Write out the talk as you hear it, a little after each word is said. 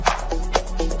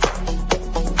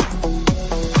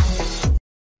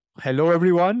Hello,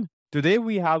 everyone. Today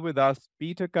we have with us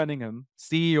Peter Cunningham,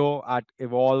 CEO at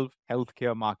Evolve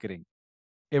Healthcare Marketing.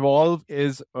 Evolve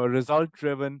is a result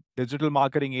driven digital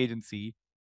marketing agency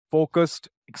focused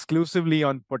exclusively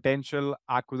on potential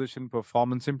acquisition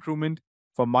performance improvement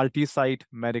for multi site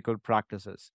medical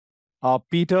practices.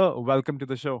 Peter, welcome to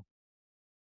the show.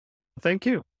 Thank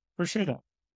you. Appreciate it.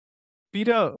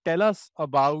 Peter, tell us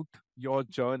about your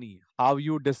journey, how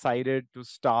you decided to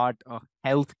start a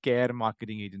healthcare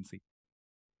marketing agency.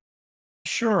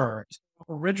 Sure.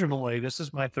 Originally, this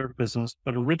is my third business,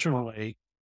 but originally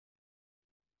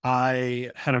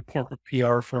I had a corporate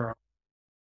PR firm.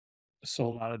 So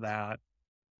a lot of that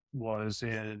was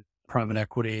in private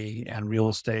equity and real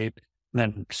estate, and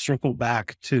then circled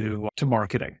back to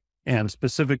marketing and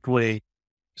specifically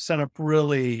set up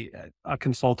really a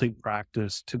consulting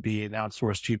practice to be an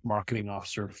outsourced chief marketing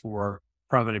officer for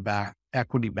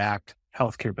equity backed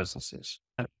healthcare businesses.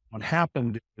 And what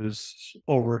happened is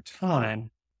over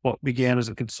time, what began as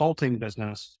a consulting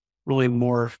business really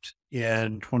morphed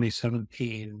in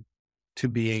 2017 to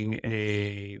being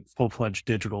a full-fledged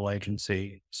digital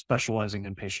agency specializing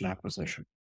in patient acquisition.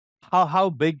 How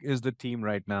big is the team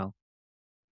right now?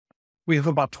 We have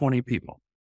about 20 people.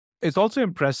 It's also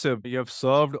impressive you have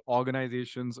served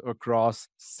organizations across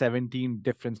 17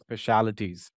 different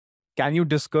specialities. Can you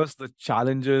discuss the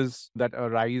challenges that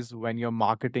arise when you're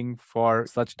marketing for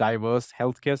such diverse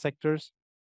healthcare sectors?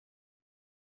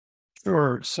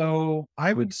 Sure. So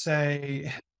I would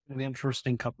say an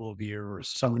interesting couple of years.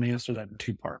 So I'm going to answer that in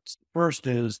two parts. First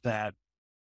is that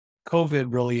COVID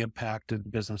really impacted the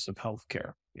business of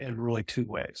healthcare in really two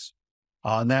ways.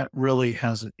 And that really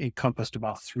has encompassed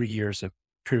about 3 years of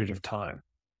period of time.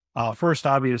 First,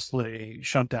 obviously,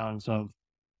 shutdowns of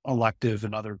elective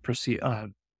and other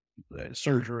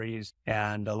surgeries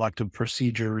and elective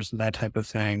procedures and that type of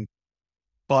thing.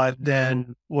 But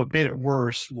then what made it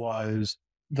worse was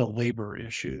the labor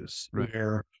issues Right.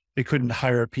 where they couldn't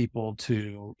hire people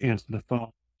to answer the phone,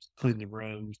 clean the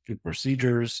rooms, do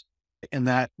procedures. And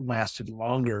that lasted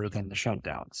longer than the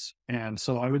shutdowns. And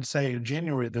so I would say in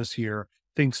January of this year,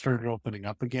 things started opening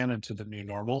up again into the new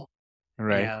normal.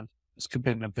 Right. And it's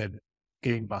been a bit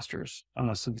gangbusters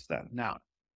since then. Now,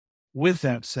 with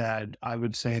that said, I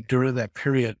would say during that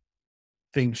period,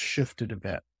 things shifted a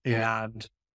bit. And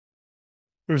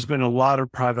there's been a lot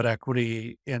of private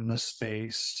equity in the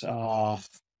space.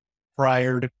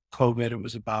 Prior to COVID, it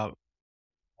was about,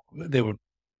 they would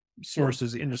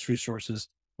industry sources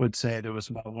would say there was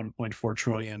about 1.4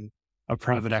 trillion of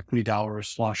private equity dollars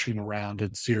sloshing around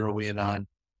and zeroing in on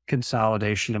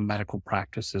consolidation of medical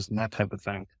practices and that type of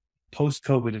thing. Post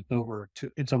COVID,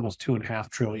 it's almost 2.5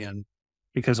 trillion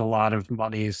because a lot of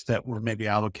monies that were maybe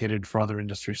allocated for other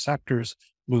industry sectors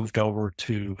moved over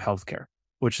to healthcare,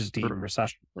 which is deemed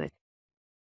recession proof.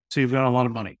 So you've got a lot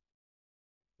of money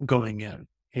going in.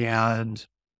 And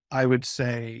I would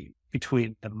say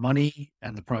between the money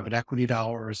and the private equity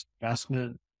dollars,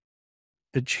 investment,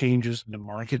 the changes in the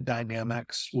market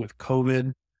dynamics with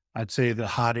COVID, I'd say the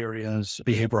hot areas,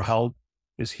 behavioral health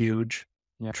is huge.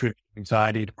 Yeah.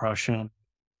 Anxiety, depression,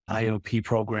 IOP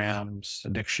programs,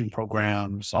 addiction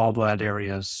programs, all that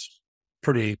areas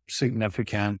pretty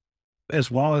significant, as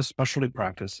well as specialty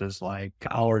practices like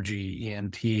allergy,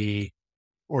 ENT,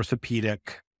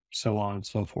 orthopedic, so on and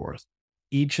so forth.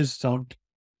 Each is its own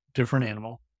different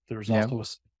animal. There's Yeah,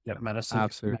 also medicine.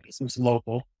 absolutely. Medicine's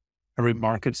local. Every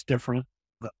market's different.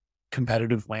 The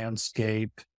competitive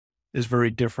landscape is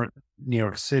very different in New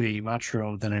York City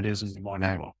metro than it is in Des Moines,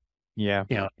 Iowa. Yeah.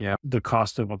 Yeah. The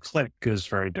cost of a click is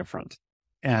very different,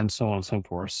 and so on and so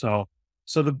forth. So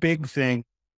the big thing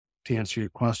to answer your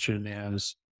question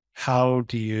is how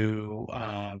do you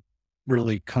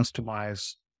really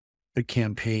customize the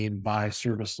campaign by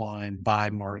service line, by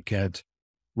market,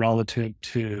 relative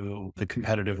to the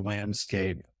competitive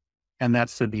landscape. And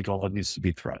that's the needle that needs to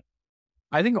be threaded.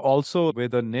 I think also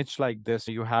with a niche like this,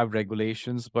 you have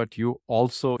regulations, but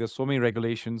there's so many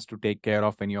regulations to take care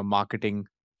of in your marketing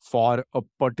for a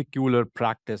particular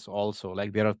practice also.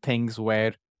 Like there are things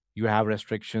where you have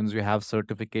restrictions, you have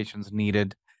certifications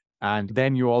needed, and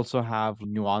then you also have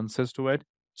nuances to it.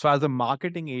 So as a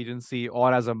marketing agency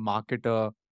or as a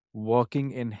marketer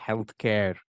working in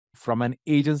healthcare, from an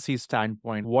agency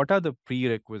standpoint, what are the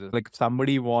prerequisites? Like if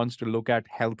somebody wants to look at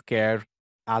healthcare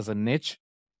as a niche,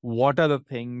 what are the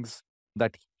things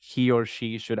that he or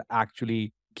she should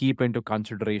actually keep into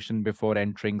consideration before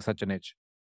entering such a niche?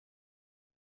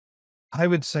 I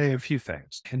would say a few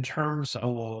things in terms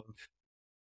of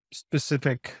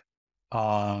specific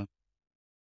uh,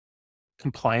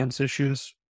 compliance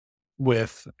issues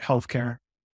with healthcare.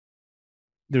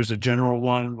 There's a general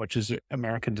one, which is the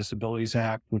American Disabilities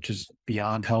Act, which is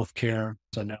beyond healthcare.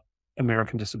 So now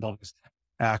American Disabilities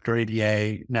Act, or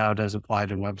ADA, now does apply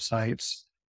to websites.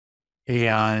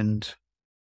 And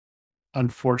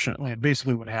unfortunately,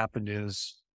 basically what happened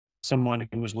is someone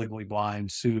who was legally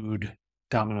blind sued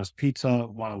Domino's Pizza,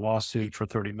 won a lawsuit for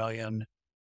 30 million.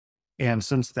 And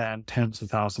since then, tens of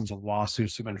thousands of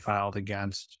lawsuits have been filed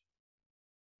against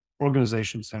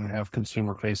organizations that have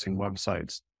consumer facing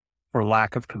websites for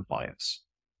lack of compliance.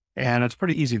 And it's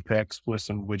pretty easy fix with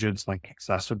some widgets like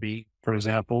Accessibility, for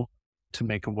example, to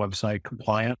make a website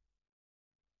compliant.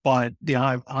 But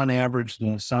on average,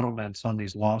 the settlements on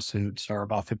these lawsuits are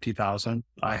about 50,000.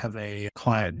 I have a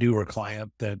newer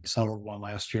client that settled one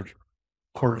last year,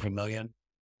 $250,000.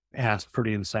 And it's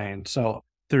pretty insane. So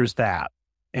there's that.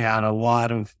 And a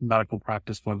lot of medical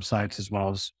practice websites, as well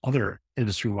as other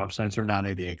industry websites, are not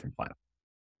ADA compliant.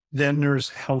 Then there's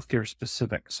healthcare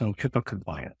specific, so HIPAA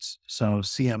compliance. So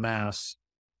CMS,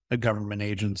 a government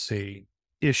agency,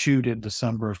 issued in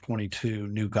December of 22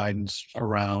 new guidance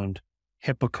around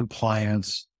HIPAA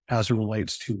compliance as it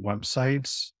relates to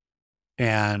websites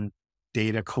and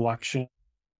data collection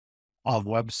of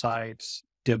websites,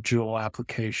 digital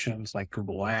applications like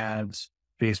Google Ads,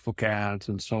 Facebook ads,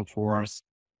 and so forth.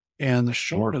 And the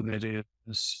short of it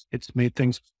is it's made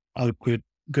things a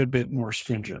good bit more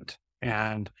stringent.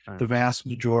 And the vast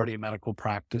majority of medical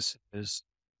practices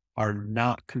are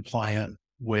not compliant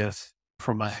with,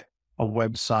 from a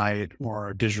website or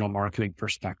a digital marketing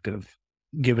perspective,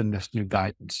 given this new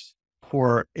guidance.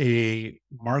 For a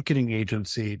marketing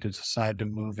agency to decide to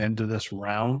move into this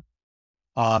realm,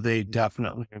 they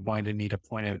definitely are going to need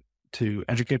a to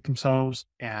educate themselves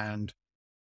and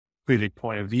create a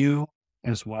point of view,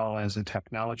 as well as a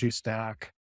technology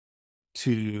stack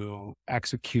to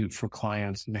execute for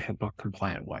clients in a HIPAA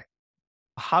compliant way.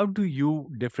 How do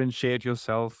you differentiate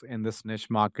yourself in this niche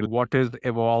market? What is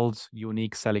Evolve's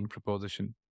unique selling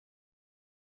proposition?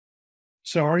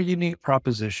 So our unique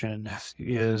proposition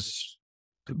is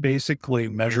basically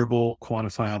measurable,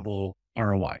 quantifiable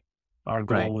ROI. Our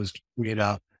Right. goal is to create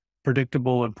a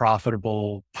predictable and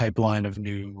profitable pipeline of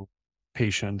new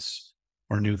patients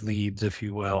or new leads, if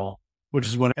you will, which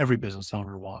is what every business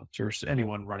owner wants, or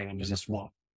anyone running a business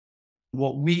wants.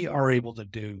 What we are able to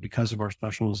do because of our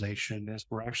specialization is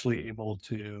we're actually able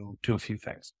to do a few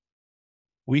things.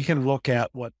 We can look at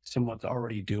what someone's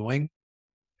already doing.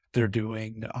 They're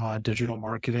doing digital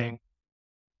marketing,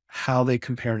 how they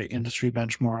compare to industry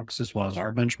benchmarks as well as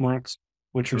our benchmarks,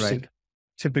 which are Right.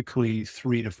 typically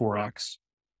 3 to 4x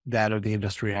that of the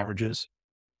industry averages.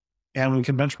 And we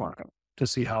can benchmark them to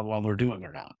see how well they're doing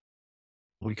or not.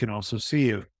 We can also see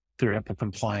if they're HIPAA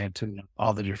compliant and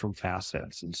all the different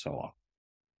facets and so on.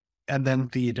 And then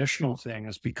the additional thing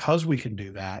is, because we can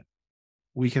do that,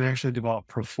 we can actually develop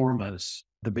pro formas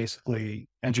that basically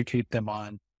educate them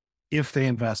on, if they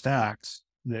invest X,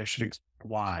 they should expect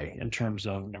Y in terms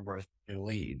of number of new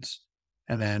leads.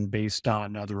 And then based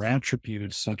on other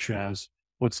attributes, such as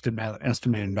what's the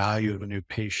estimated value of a new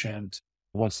patient,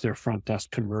 what's their front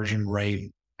desk conversion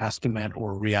rate, estimate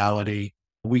or reality,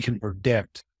 we can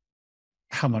predict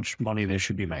how much money they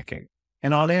should be making.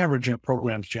 And on average,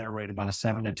 programs generate about a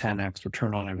 7 to 10x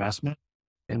return on investment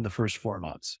in the first 4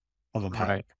 months of a pilot.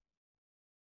 Right.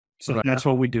 So Right. that's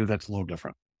what we do. That's a little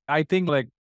different. I think, like,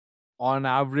 on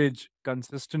average,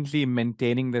 consistently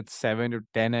maintaining that 7 to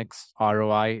 10x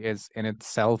ROI is in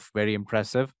itself very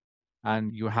impressive.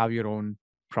 And you have your own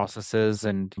processes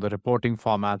and the reporting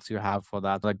formats you have for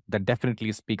that. Like, that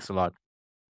definitely speaks a lot.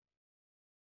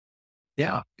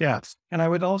 Yeah. Yes. And I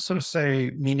would also say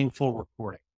meaningful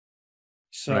reporting.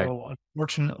 Right. So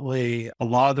unfortunately, a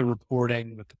lot of the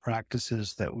reporting with the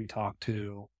practices that we talk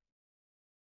to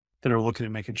that are looking to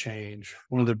make a change,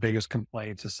 one of their biggest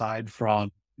complaints, aside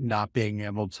from not being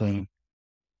able to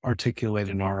articulate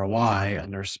an ROI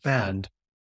on their spend,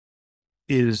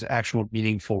 is actual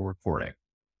meaningful reporting.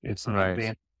 It's not Right.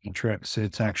 advanced metrics.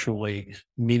 It's actually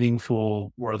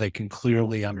meaningful where they can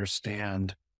clearly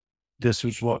understand, this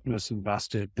is what was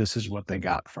invested. This is what they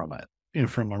got from it, and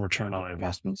from a return on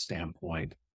investment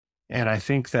standpoint. And I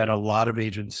think that a lot of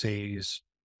agencies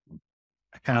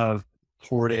have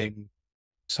reporting.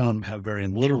 Some have very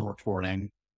little reporting,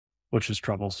 which is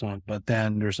troublesome. But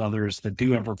then there's others that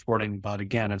do have reporting. But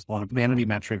again, it's a lot of vanity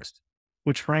metrics,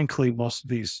 which frankly, most of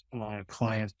these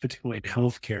clients, particularly in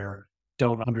healthcare,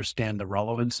 don't understand the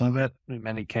relevance of it. In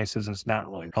many cases, it's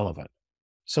not really relevant.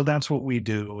 So that's what we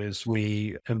do is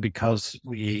I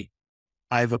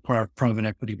have a private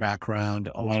equity background.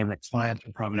 A lot of our clients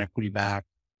are private equity backed.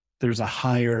 There's a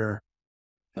higher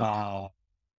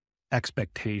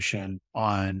expectation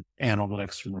on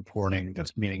analytics and reporting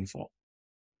that's meaningful.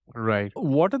 Right.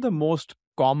 What are the most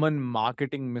common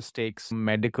marketing mistakes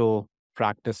medical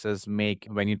practices make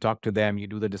when you talk to them, you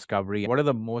do the discovery? What are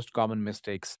the most common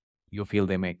mistakes you feel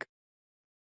they make?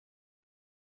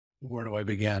 Where do I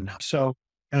begin? So,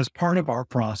 as part of our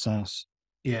process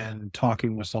in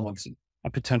talking with a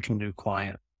potential new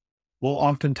client, we'll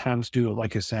oftentimes do,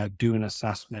 like I said, do an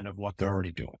assessment of what they're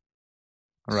already doing.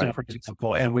 So, Right. for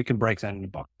example, and we can break that into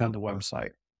buckets on the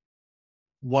website.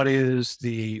 What is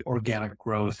the organic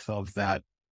growth of that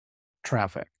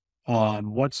traffic?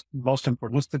 What's most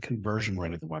important? What's the conversion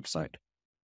rate of the website?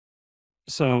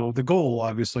 So, the goal,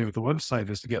 obviously, with the website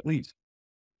is to get leads.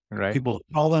 Right. People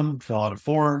call them, fill out a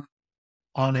form.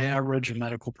 On average,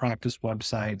 medical practice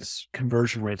websites,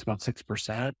 conversion rate's about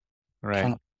 6%. Right.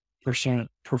 Top percent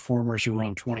performers are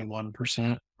around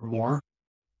 21% or more.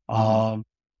 Hmm. Um,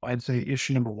 I'd say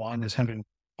issue number one is having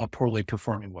a poorly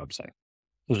performing website.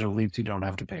 Those are leads you don't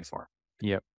have to pay for.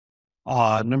 Yep.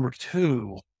 Number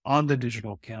two, on the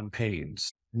digital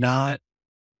campaigns, not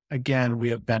again, we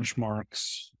have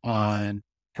benchmarks on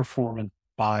performance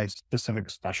by specific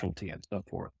specialty and so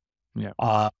forth. Yeah.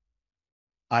 Uh,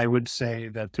 I would say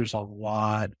that there's a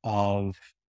lot of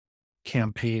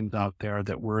campaigns out there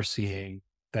that we're seeing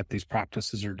that these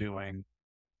practices are doing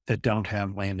that don't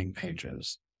have landing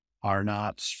pages, are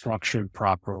not structured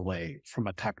properly from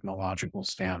a technological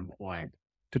standpoint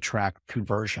to track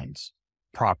conversions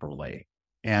properly.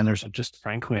 And there's just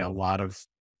frankly a lot of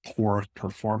poor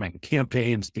performing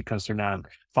campaigns because they're not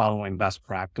following best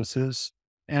practices.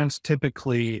 And it's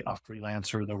typically a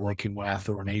freelancer they're working with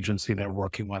or an agency they're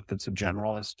working with that's a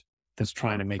generalist that's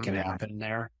trying to make it happen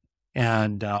there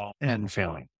and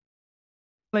failing.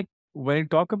 Like when you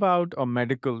talk about a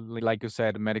medical, like you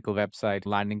said, medical website,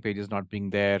 landing pages not being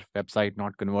there, website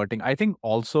not converting, I think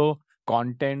also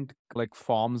content like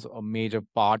forms a major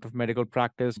part of medical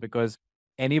practice because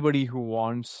anybody who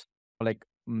wants like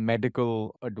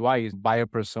medical advice by a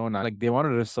persona, like they want to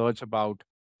research about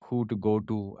who to go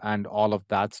to and all of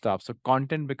that stuff. So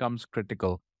content becomes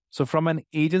critical. So from an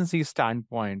agency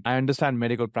standpoint, I understand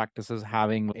medical practices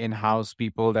having in-house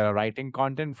people that are writing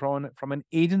content from an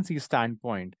agency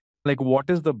standpoint. Like what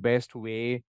is the best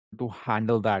way to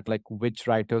handle that? Like which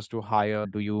writers to hire?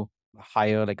 Do you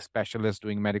hire like specialists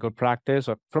doing medical practice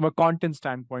or from a content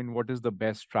standpoint, what is the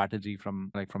best strategy from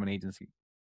an agency?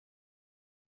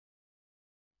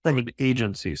 From an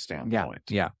agency Yeah. standpoint,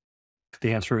 Yeah.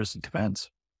 the answer is it depends.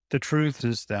 The truth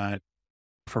is that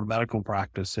for medical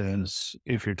practices,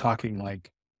 if you're talking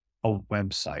like a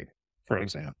website, for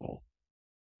example,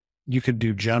 you could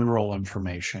do general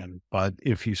information, but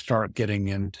if you start getting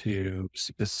into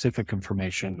specific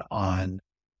information on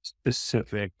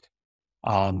specific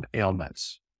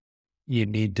ailments, you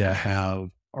need to have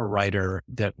a writer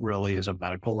that really is a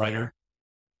medical writer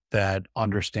that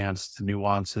understands the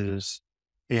nuances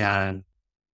and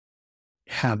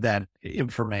have that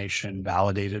information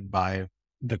validated by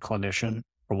the clinician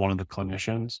or one of the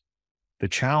clinicians. The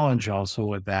challenge also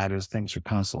with that is things are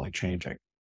constantly changing.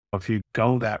 If you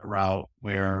go that route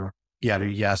where, yeah,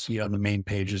 yes, you have the main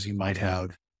pages, you might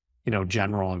have,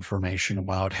 general information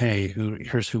about, hey,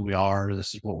 here's who we are,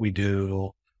 this is what we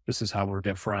do, this is how we're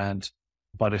different.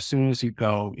 But as soon as you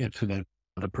go into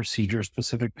the procedure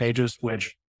specific pages,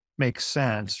 which makes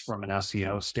sense from an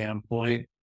SEO standpoint,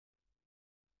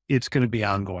 it's going to be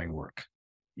ongoing work.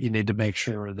 You need to make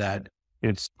sure that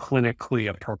it's clinically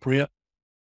appropriate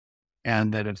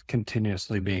and that it's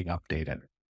continuously being updated.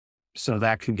 So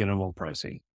that can get a little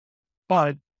pricey,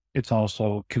 but it's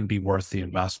also can be worth the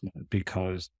investment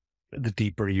because the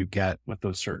deeper you get with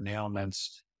those certain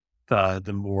ailments,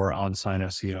 the more on-site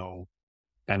SEO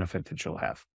benefit that you'll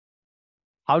have.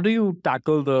 How do you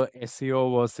tackle the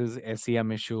SEO versus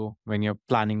SEM issue when you're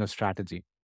planning a strategy?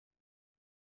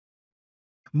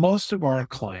 Most of our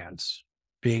clients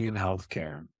being in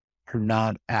healthcare are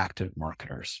not active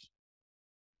marketers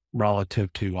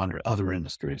relative to other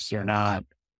industries. They're not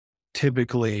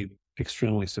typically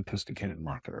extremely sophisticated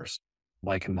marketers,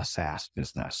 like in the SaaS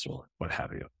business or what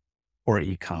have you, or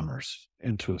e-commerce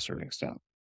and to a certain extent.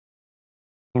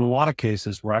 In a lot of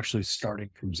cases, we're actually starting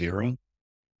from zero,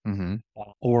 Hmm.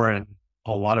 or in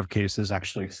a lot of cases,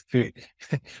 actually,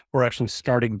 we're actually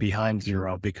starting behind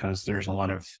zero because there's a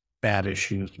lot of bad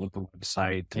issues with the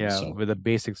website. And Yeah, so, with the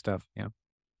basic stuff. Yeah.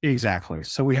 exactly.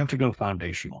 So we have to go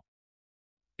foundational.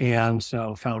 And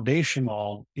so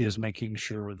foundational is making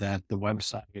sure that the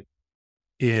website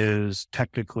is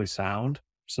technically sound.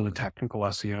 So the technical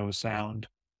SEO is sound,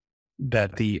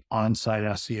 that the on-site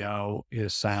SEO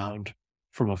is sound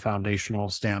from a foundational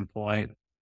standpoint.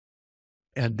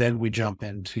 And then we jump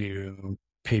into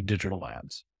paid digital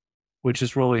ads, which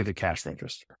is really the cash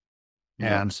register.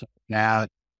 Yep. And so now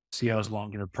SEO's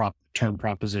longer term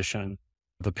proposition,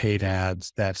 the paid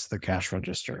ads, that's the cash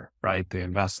register, right? They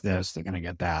invest this, they're going to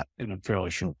get that in a fairly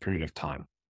short period of time.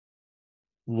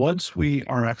 Once we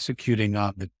are executing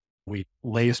on the, we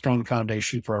lay a strong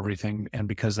foundation for everything. And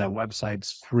because that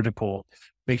website's critical,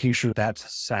 making sure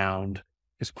that's sound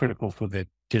is critical for the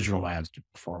digital ads to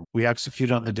perform. We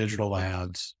execute on the digital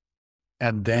ads,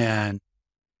 and then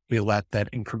we let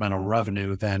that incremental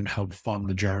revenue then help fund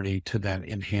the journey to then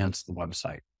enhance the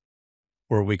website,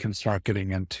 where we can start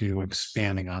getting into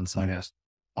expanding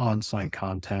on-site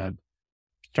content,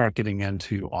 start getting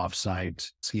into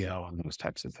off-site SEO and those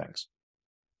types of things.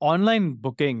 Online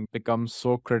booking becomes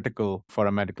so critical for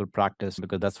a medical practice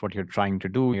because that's what you're trying to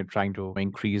do. You're trying to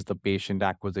increase the patient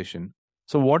acquisition.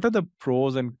 So, what are the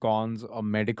pros and cons a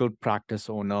medical practice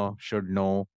owner should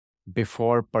know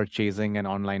before purchasing an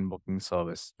online booking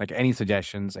service? Like any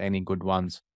suggestions, any good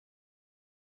ones?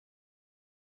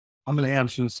 I'm going to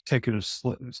answer this, take it a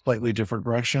slightly different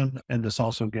direction. And this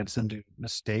also gets into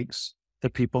mistakes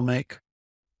that people make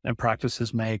and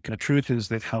practices make. And the truth is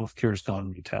that healthcare is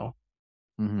gone retail.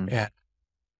 Hmm. And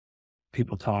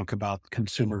people talk about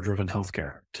consumer driven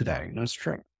healthcare today. And that's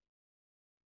true.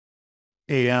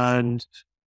 And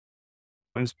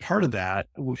as part of that,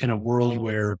 in a world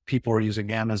where people are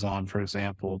using Amazon, for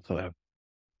example, to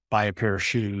buy a pair of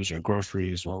shoes or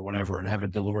groceries or whatever and have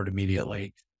it delivered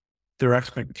immediately, their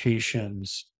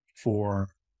expectations for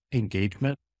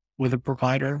engagement with a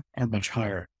provider are much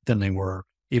higher than they were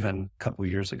even a couple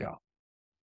of years ago.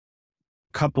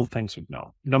 Couple of things to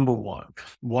know. Number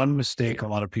one mistake a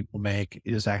lot of people make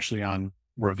is actually on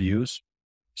reviews.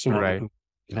 So Right.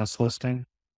 business listing.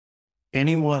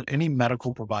 Any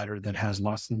medical provider that has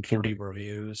less than 30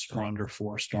 reviews or under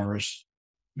 4 stars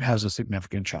has a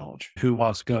significant challenge. Who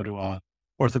wants to go to a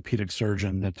orthopedic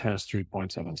surgeon that has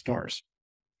 3.7 stars?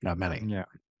 Not many, Yeah.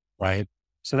 right?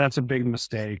 So that's a big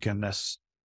mistake. And this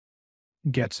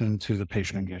gets into the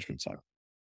patient engagement side.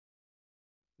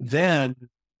 Then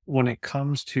when it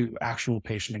comes to actual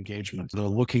patient engagement, they're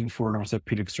looking for an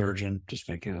orthopedic surgeon, just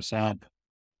making this up.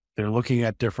 They're looking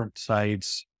at different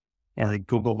sites and they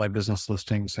Google my business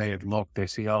listing, say, look, they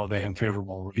see, oh, they have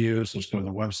favorable reviews. Let's go to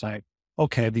the website.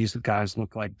 Okay, these guys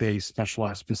look like they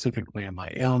specialize specifically in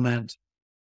my ailment.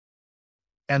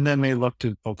 And then they look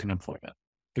to book an appointment.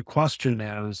 The question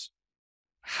is,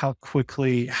 how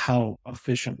quickly, how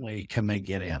efficiently can they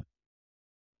get in?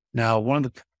 Now, one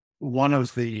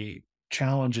of the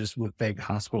challenges with big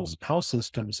hospitals and health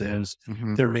systems is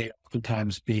Hmm. there may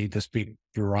oftentimes be this big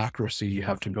bureaucracy you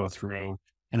have to go through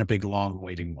and a big long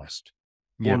waiting list.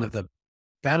 Yep. One of the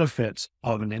benefits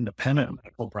of an independent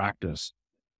medical practice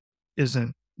is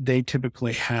that they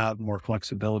typically have more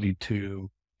flexibility to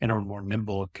and are more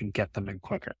nimble, can get them in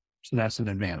quicker. So that's an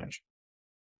advantage.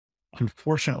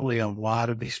 Unfortunately, a lot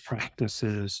of these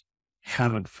practices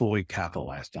haven't fully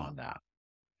capitalized on that.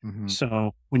 Hmm.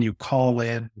 So when you call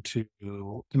in to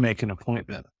make an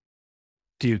appointment,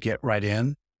 do you get right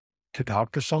in to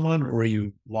talk to someone or are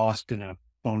you lost in a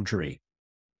phone tree?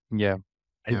 Yeah.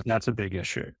 And Yeah. that's a big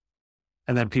issue.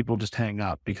 And then people just hang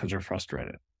up because they're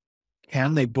frustrated.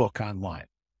 Can they book online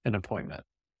an appointment?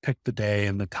 Pick the day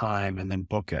and the time and then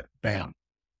book it. Bam,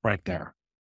 right there.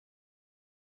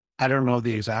 I don't know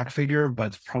the exact figure, but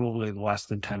it's probably less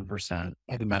than 10%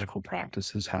 of the medical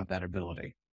practices have that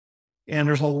ability. And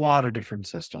there's a lot of different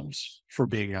systems for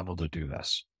being able to do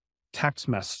this.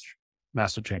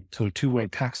 Messaging, so two-way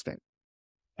texting.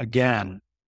 Again,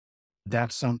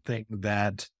 that's something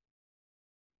that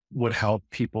would help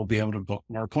people be able to book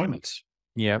more appointments.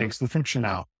 Yeah. Takes the friction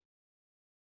out.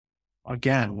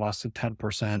 Again, less than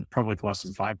 10%, probably less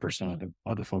than 5% of the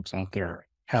other folks out there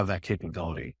have that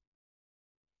capability.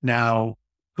 Now,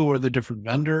 who are the different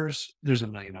vendors? There's a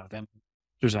million of them.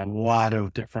 There's a lot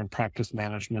of different practice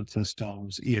management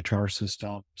systems, EHR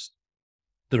systems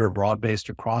that are broad-based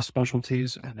across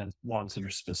specialties, and then ones that are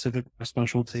specific to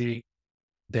specialty.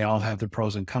 They all have their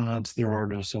pros and cons. There are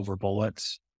no silver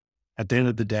bullets. At the end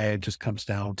of the day, it just comes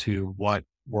down to what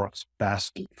works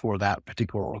best for that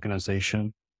particular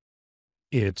organization.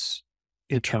 It's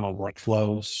internal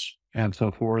workflows and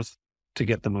so forth to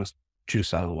get the most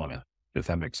juice out of the lemon, if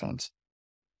that makes sense.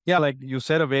 Yeah, like you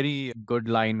said, a very good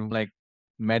line, like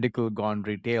medical gone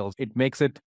retail. It makes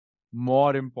it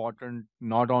more important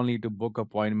not only to book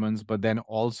appointments, but then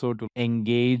also to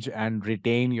engage and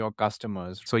retain your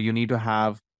customers. So you need to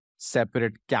have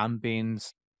separate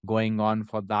campaigns going on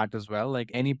for that as well.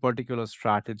 Like any particular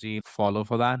strategy follow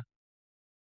for that?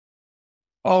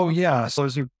 Oh, yeah. So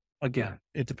again,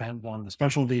 it depends on the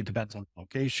specialty, it depends on the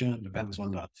location, it depends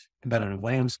on the competitive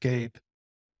landscape,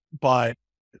 but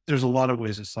there's a lot of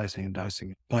ways of slicing and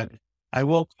dicing it. But I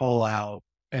will call out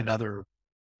another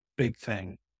big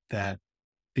thing that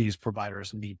these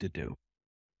providers need to do.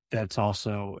 That's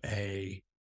also an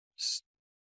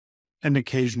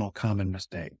occasional common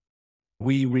mistake.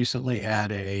 We recently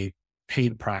had a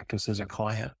paid practice as a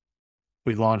client.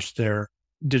 We launched their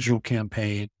digital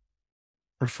campaign,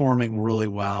 performing really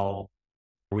well.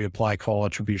 We apply call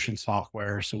attribution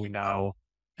software so we know,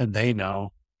 and they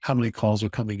know how many calls are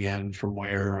coming in from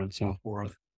where and so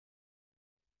forth.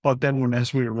 But then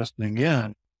as we were listening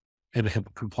in a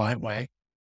HIPAA compliant way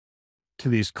to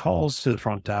these calls to the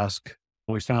front desk,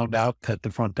 we found out that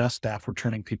the front desk staff were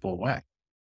turning people away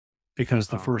because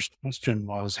the Oh. first question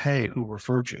was, "Hey, who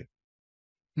referred you?"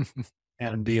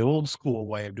 And the old school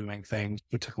way of doing things,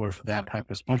 particularly for that type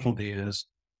of specialty, is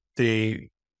they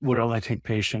would only take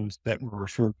patients that were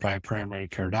referred by a primary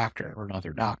care doctor or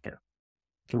another doctor.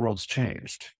 The world's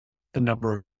changed. The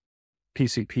number of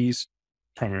PCPs,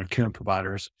 primary care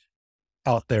providers,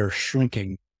 out there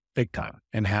shrinking big time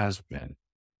and has been.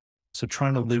 So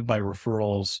trying to live by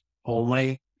referrals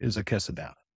only is a kiss of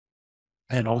death.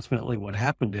 And ultimately what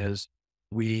happened is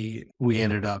we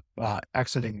ended up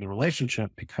exiting the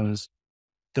relationship because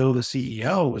though the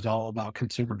CEO was all about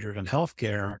consumer driven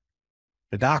healthcare,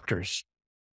 the doctors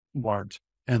weren't,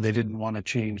 and they didn't want to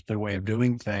change their way of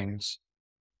doing things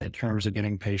in terms of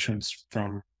getting patients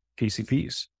from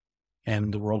PCPs.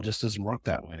 And the world just doesn't work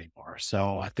that way anymore.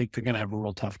 So I think they're going to have a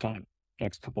real tough time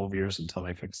next couple of years until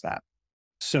they fix that.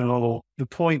 So the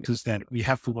point is that we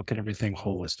have to look at everything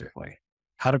holistically.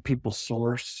 How do people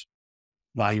source,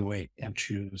 evaluate, and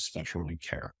choose specialty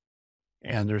care?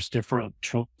 And there's different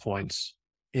choke points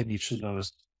in each of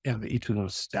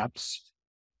those steps.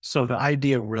 So the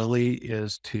idea really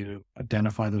is to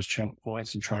identify those choke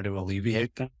points and try to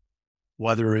alleviate them,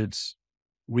 whether it's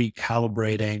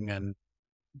recalibrating and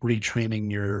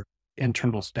retraining your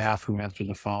internal staff who answer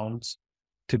the phones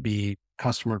to be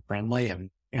customer friendly and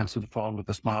answer the phone with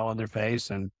a smile on their face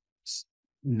and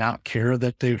not care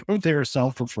that they're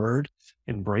self-referred,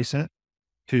 embrace it,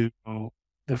 to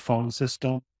the phone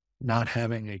system, not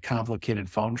having a complicated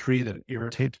phone tree that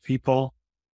irritates people,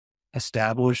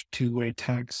 establish two-way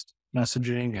text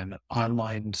messaging and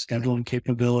online scheduling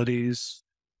capabilities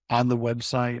on the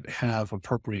website, have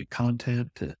appropriate content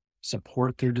to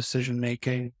support their decision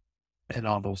making and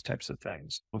all those types of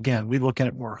things. Again, we look at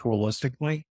it more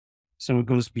holistically. So it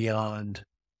goes beyond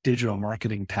digital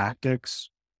marketing tactics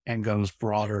and goes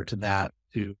broader to that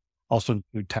to also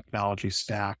include technology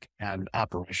stack and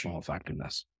operational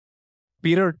effectiveness.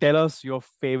 Peter, tell us your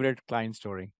favorite client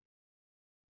story.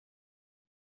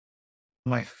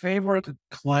 My favorite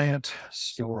client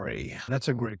story. That's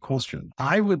a great question.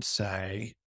 I would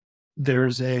say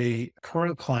there's a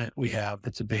current client we have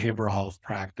that's a behavioral health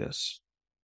practice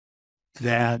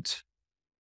that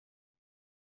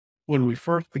when we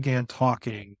first began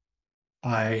talking,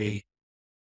 and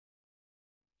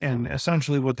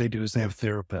essentially what they do is they have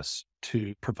therapists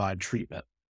to provide treatment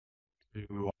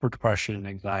for depression,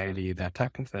 anxiety, that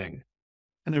type of thing.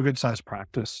 And they're a good sized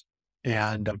practice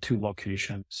and 2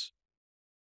 locations.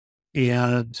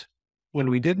 And when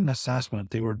we did an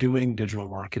assessment, they were doing digital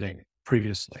marketing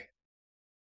previously.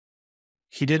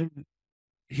 He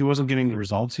wasn't getting the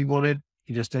results he wanted.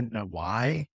 He just didn't know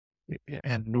why.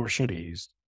 And nor should he.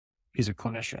 He's a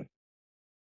clinician.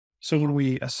 So when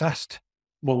we assessed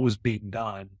what was being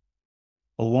done,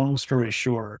 a long story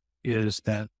short is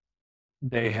that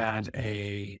they had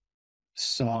a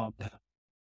sub,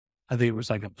 I think it was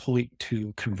like a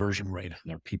 0.2 conversion rate on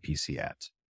their PPC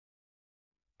ads.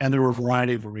 And there were a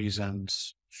variety of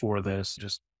reasons for this.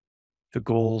 Just the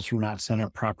goals were not set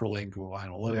up properly in Google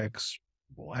Analytics,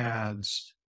 Google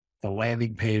Ads. The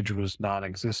landing page was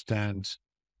non-existent.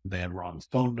 They had wrong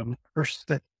phone numbers.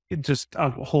 It just a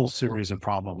whole series of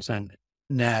problems. And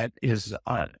net is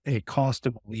a cost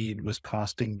of a lead was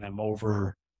costing them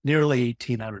over nearly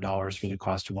 $1,800 for the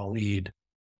cost of a lead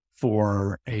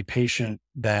for a patient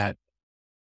that,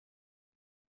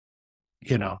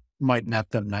 might net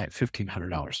them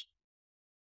 $1,500.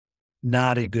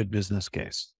 Not a good business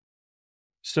case.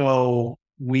 So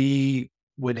we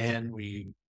went in,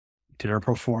 we did our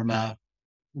pro forma,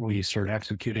 we started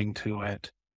executing to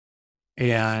it.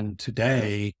 And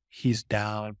today he's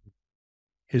down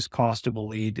his cost of a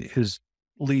lead. His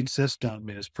lead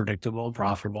system is predictable,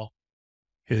 profitable.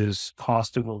 His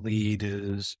cost of a lead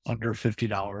is under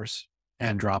 $50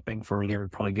 and dropping further,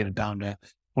 probably get it down to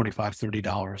 $25,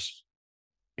 $30.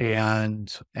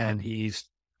 And he's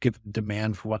given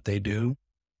demand for what they do.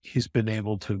 he's been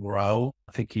able to grow.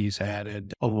 I think he's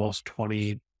added almost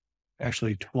 20,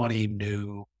 actually 20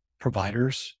 new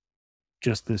providers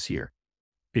just this year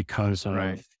because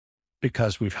Right. of,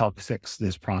 because we've helped fix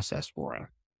this process for him.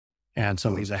 And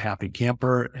so he's a happy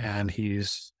camper and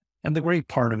the great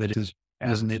part of it is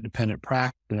as an independent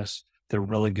practice, they're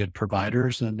really good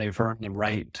providers and they've earned the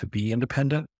right to be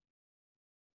independent,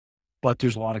 but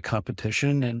there's a lot of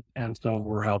competition and so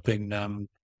we're helping them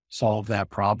solve that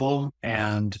problem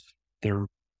and they're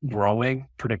growing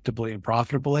predictably and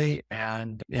profitably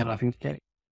and I think it's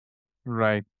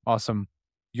Right. Awesome.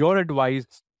 Your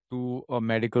advice to a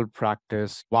medical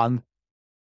practice, one,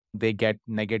 they get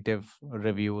negative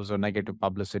reviews or negative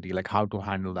publicity, like how to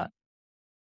handle that.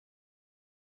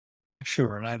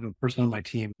 sure. And I have a person on my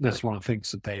team. That's one of the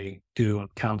things that they do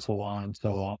and counsel on.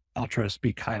 So I'll try to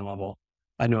speak high level.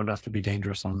 I know enough to be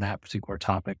dangerous on that particular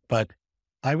topic, but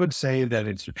I would say that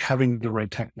it's having the right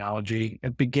technology.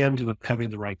 It begins with having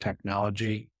the right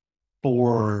technology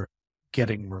for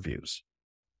getting reviews.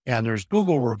 And there's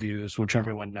Google reviews, which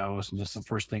everyone knows. And that's the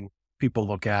first thing people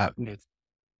look at. And it's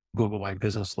Google My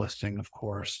Business listing, of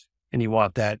course. And you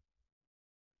want that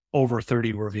over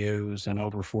 30 reviews and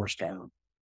over 4 star.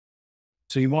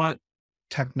 So you want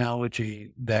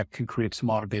technology that can create some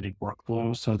automated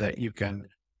workflows so that you can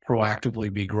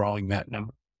proactively be growing that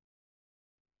number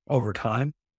over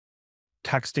time,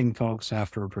 texting folks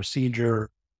after a procedure,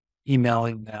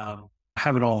 emailing them,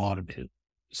 have it all automated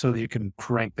so that you can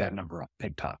crank that number up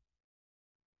big time.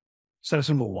 So that's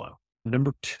number one.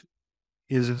 Number two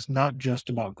is it's not just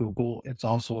about Google. It's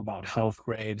also about Health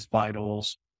Grades,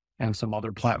 Vitals, and some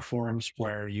other platforms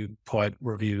where you put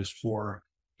reviews for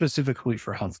specifically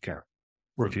for healthcare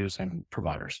reviews and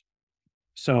providers.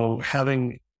 So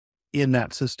having in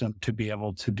that system to be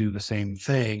able to do the same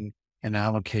thing and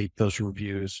allocate those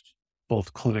reviews,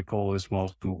 both clinical as well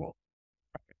as Google.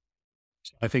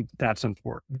 So I think that's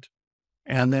important.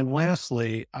 And then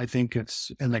lastly, I think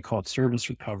it's, and they call it service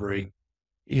recovery,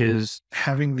 is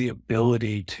having the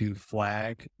ability to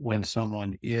flag when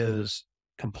someone is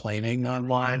complaining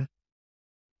online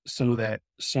so that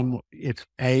it's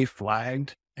A,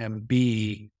 flagged and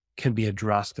B, can be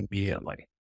addressed immediately.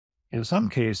 In some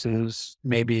cases,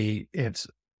 maybe it's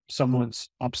someone's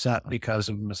upset because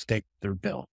of a mistake with their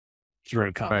bill. It's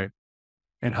very common Right.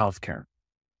 in healthcare.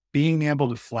 Being able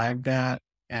to flag that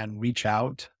and reach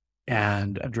out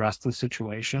and address the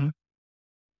situation,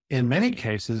 in many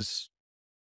cases,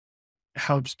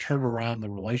 helps turn around the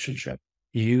relationship.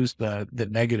 You use the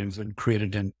negatives and create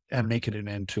it and make it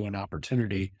into an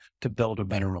opportunity to build a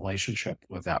better relationship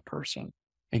with that person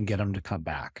and get them to come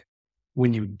back.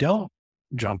 When you don't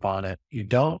jump on it, you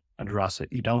don't address it,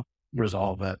 you don't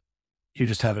resolve it, you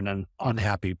just have an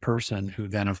unhappy person who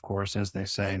then, of course, as they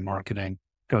say in marketing,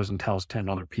 goes and tells 10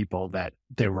 other people that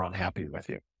they were unhappy with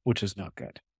you, which is not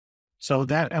good. So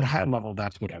that at a high level,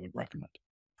 that's what I would recommend.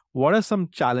 What are some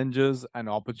challenges and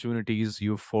opportunities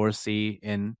you foresee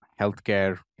in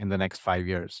healthcare in the next 5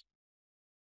 years?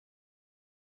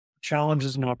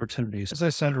 Challenges and opportunities. As I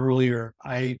said earlier,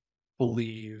 I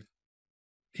believe,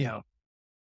 you know,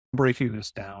 breaking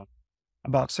this down,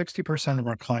 about 60% of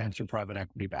our clients are private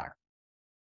equity backed.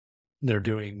 They're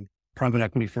doing private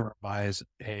equity firm buys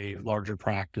a larger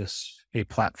practice, a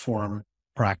platform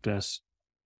practice.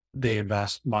 They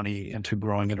invest money into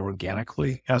growing it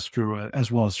organically as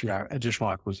well as through additional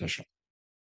acquisition.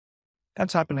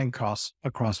 That's happening across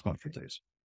both of these.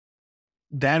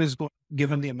 That is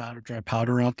given the amount of dry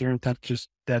powder out there, that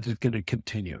is going to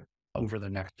continue over the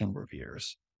next number of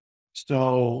years.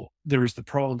 So there is the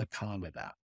pro and the con with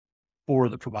that for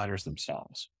the providers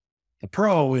themselves. The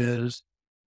pro is,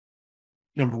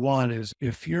 number one is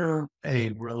if you're a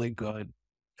really good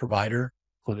provider,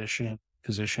 clinician,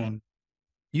 physician,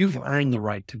 you've earned the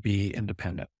right to be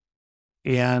independent.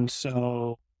 And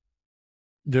so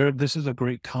this is a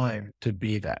great time to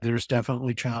be that. There's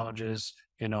definitely challenges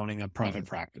in owning a private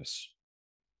practice,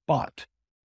 but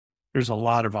there's a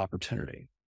lot of opportunity.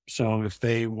 So if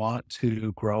they want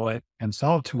to grow it and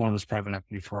sell it to one of those private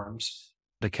equity firms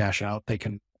to cash out, they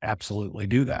can absolutely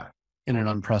do that in an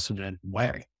unprecedented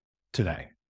way today.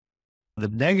 The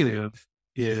negative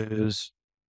is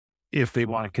if they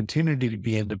want to continue to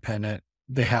be independent,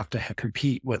 they have to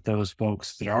compete with those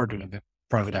folks that are doing the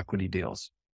private equity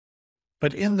deals.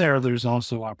 But in there, there's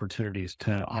also opportunities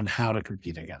on how to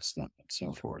compete against them and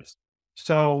so forth.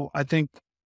 So I think,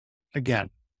 again,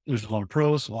 there's a lot of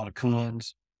pros, a lot of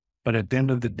cons, but at the end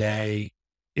of the day,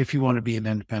 if you want to be an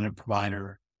independent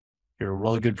provider, you're a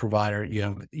really good provider,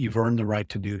 you've earned the right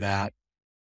to do that.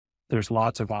 There's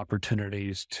lots of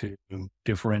opportunities to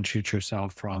differentiate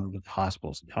yourself from the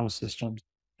hospitals and health systems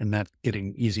and that's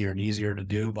getting easier and easier to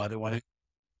do, by the way,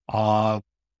 uh,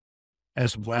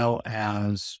 as well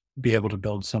as be able to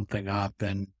build something up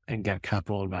and get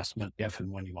capital investment if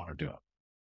and when you want to do it.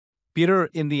 Peter,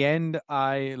 in the end,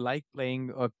 I like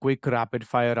playing a quick rapid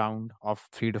fire round of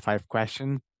 3 to 5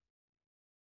 questions.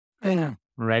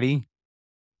 Ready?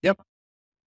 Yep.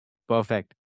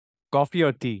 Perfect. Coffee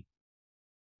or tea?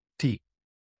 T.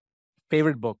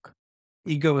 Favorite book?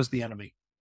 Ego is the enemy.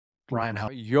 Ryan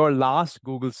Howard. Your last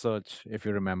Google search, if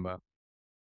you remember.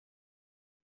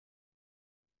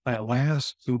 My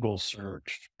last Google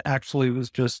search actually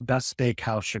was just best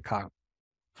steakhouse Chicago.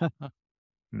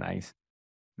 Nice.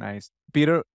 Nice.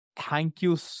 Peter, thank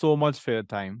you so much for your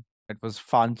time. It was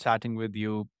fun chatting with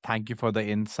you. Thank you for the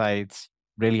insights.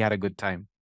 Really had a good time.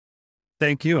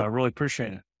 Thank you. I really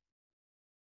appreciate it.